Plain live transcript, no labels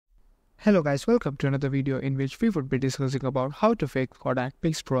Hello guys, welcome to another video in which we would be discussing about how to fix Kodak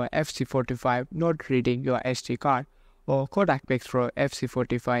Pixpro Fz45 not reading your SD card or Kodak Pixpro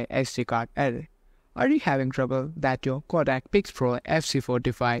Fz45 SD card error. Are you having trouble that your Kodak Pixpro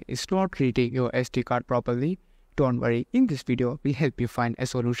Fz45 is not reading your SD card properly? Don't worry, in this video we'll help you find a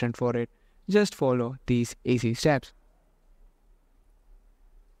solution for it. Just follow these easy steps.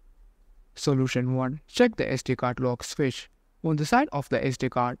 Solution 1. Check the SD card lock switch. On the side of the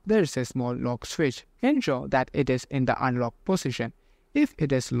SD card, there is a small lock switch. Ensure that it is in the unlocked position. If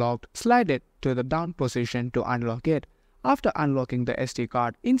it is locked, slide it to the down position to unlock it. After unlocking the SD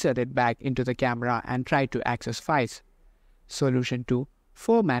card, insert it back into the camera and try to access files. Solution 2.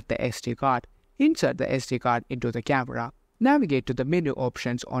 Format the SD card. Insert the SD card into the camera. Navigate to the menu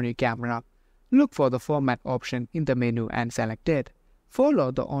options on your camera. Look for the format option in the menu and select it. Follow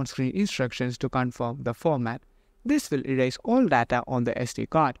the on-screen instructions to confirm the format. This will erase all data on the SD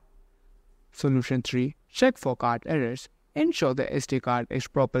card. Solution 3. Check for card errors. Ensure the SD card is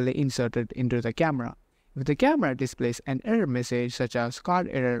properly inserted into the camera. If the camera displays an error message such as card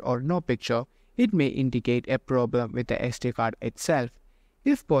error or no picture, it may indicate a problem with the SD card itself.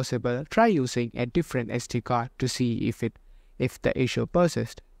 If possible, try using a different SD card to see if the issue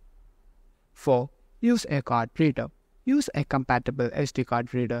persists. 4. Use a card reader. Use a compatible SD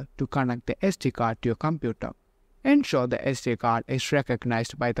card reader to connect the SD card to your computer. Ensure the SD card is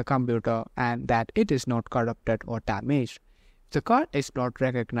recognized by the computer and that it is not corrupted or damaged. If the card is not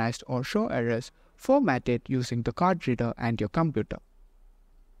recognized or show errors, format it using the card reader and your computer.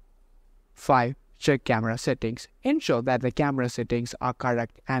 5. Check camera settings. Ensure that the camera settings are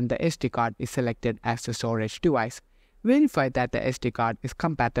correct and the SD card is selected as the storage device. Verify that the SD card is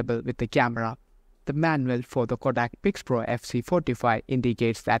compatible with the camera. The manual for the Kodak Pixpro Fz45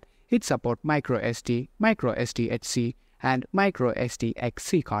 indicates that it supports microSD, microSD-HC, and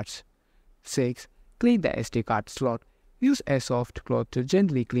microSD-XC cards. 6. Clean the SD card slot. Use a soft cloth to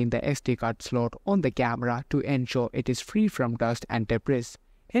gently clean the SD card slot on the camera to ensure it is free from dust and debris.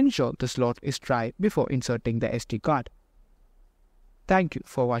 Ensure the slot is dry before inserting the SD card. Thank you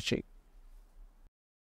for watching.